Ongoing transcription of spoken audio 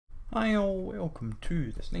Hi all, welcome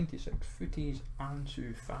to this 96 FUTTIES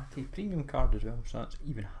Ansu Fati premium card as well, so that's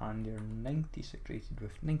even handier. 96 rated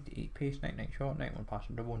with 98 pace, 99 shot, 91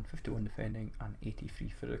 passing, 51 defending and 83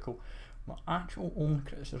 physical. My actual only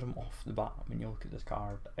criticism off the bat when you look at this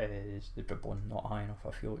card is the dribbling not high enough.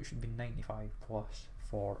 I feel it should be 95 plus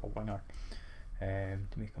for a winger to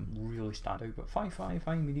make him really stand out, but 5'5",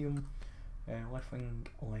 high medium, left wing,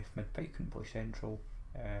 left mid, probably couldn't play central,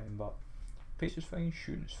 but pace is fine,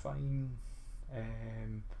 shooting is fine,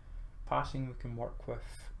 passing we can work with,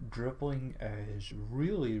 dribbling is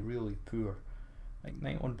really poor, like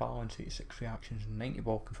 91 balance, 86 reactions, 90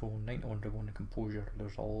 ball control, 91 dribbling and composure.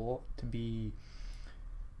 There's a lot to be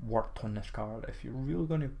worked on this card. If you're really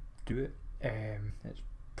going to do it, it's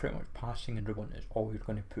pretty much passing and dribbling is all you're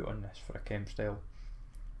going to put on this for a chem style.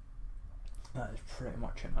 That is pretty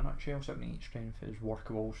much in a nutshell. 78 strength is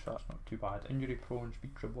workable, so that's not too bad. Injury prone,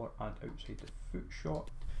 speed dribbler and outside the foot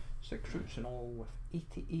shot. 6 routes in all, with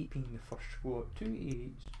 88 being the first score, 2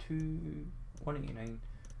 88s, 189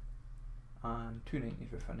 and 2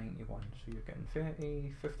 90s with a 91. So you're getting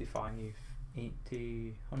 30, 55,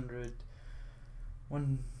 80, 100,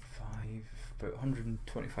 15, about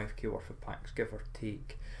 125k worth of packs, give or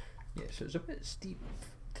take. Yeah, so it's a bit steep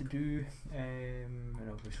to do, and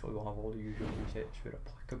obviously we'll have all the usual resets where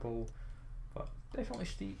applicable, but definitely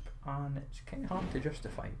steep and it's kind of hard to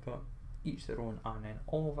justify, but each their own. And then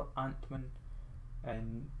Oliver Antman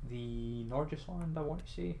in the Nordisland, I want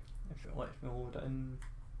to say, if it lets me load it in.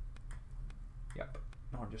 Yep,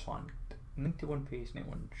 Nordisland. 91 pace,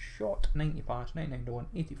 91 shot, 90 pass, 99 to 1,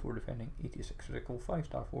 84 defending, 86 physical,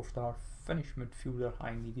 5-star, 4-star, finish midfielder,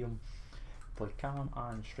 high medium, play cam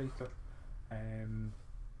and striker.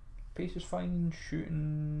 Pace is fine,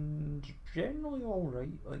 shooting generally alright,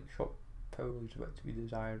 like shot power leaves a bit to be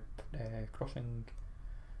desired, crossing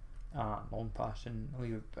and long passing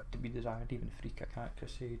leave a bit to be desired, even free kick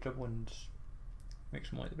accuracy, dribbling's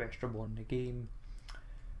makes him like the best dribbler in the game,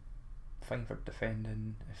 fine for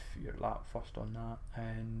defending if you're that fussed on that,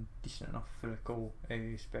 and decent enough physical,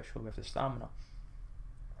 especially with the stamina.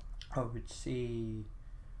 I would say,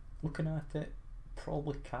 looking at it,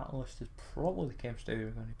 probably Catalyst is probably the chem style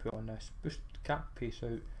you're going to put on this. Boost cap pace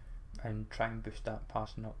out and try and boost that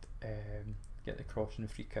passing up, get the cross and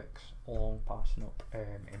the free kicks, long passing up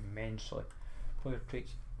immensely. Player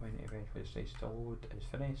traits when it eventually decides to load is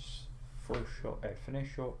finesse,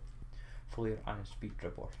 finesse shot, flair and speed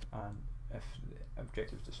dribbler. And if the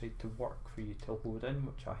objectives decide to work for you to load in,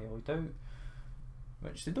 which I highly doubt,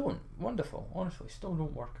 which they don't, wonderful, honestly, still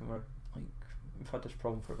don't work, and we're like, we've had this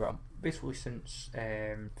problem for about basically since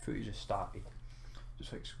FUTTIES has started.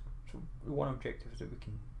 It's like, so one objective that we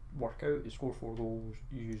can work out is score 4 goals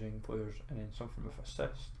using players and then something with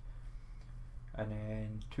assist, and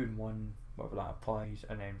then 2 and 1 whatever that applies,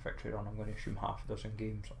 and then victory run. I'm going to assume half a dozen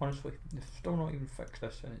games. Honestly, they've still not even fixed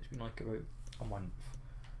this and it's been like about a month.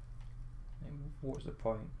 And what's the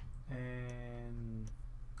point?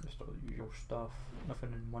 Just all the usual stuff,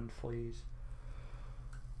 nothing in monthlies.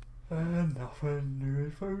 And nothing new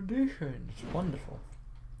in foundations. Wonderful.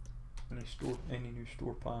 Any new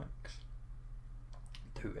store packs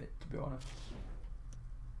to it, to be honest.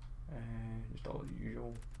 Just all the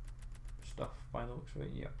usual stuff by the looks of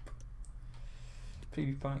it. Yep.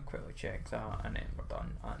 Preview pack, quickly check that, and then we're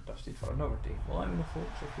done and dusted for another day. Well, let me know,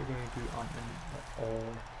 folks, if you're going to do Antman or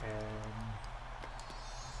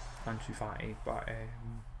Ansu Fati, but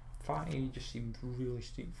Fati just seems really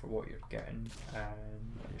steep for what you're getting,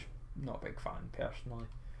 and I'm just not a big fan personally,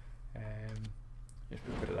 just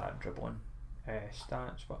because of that dribbling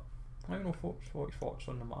stats. But let me know, folks, what your thoughts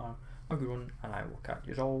on the matter. Have a good one, and I will catch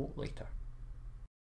you all later.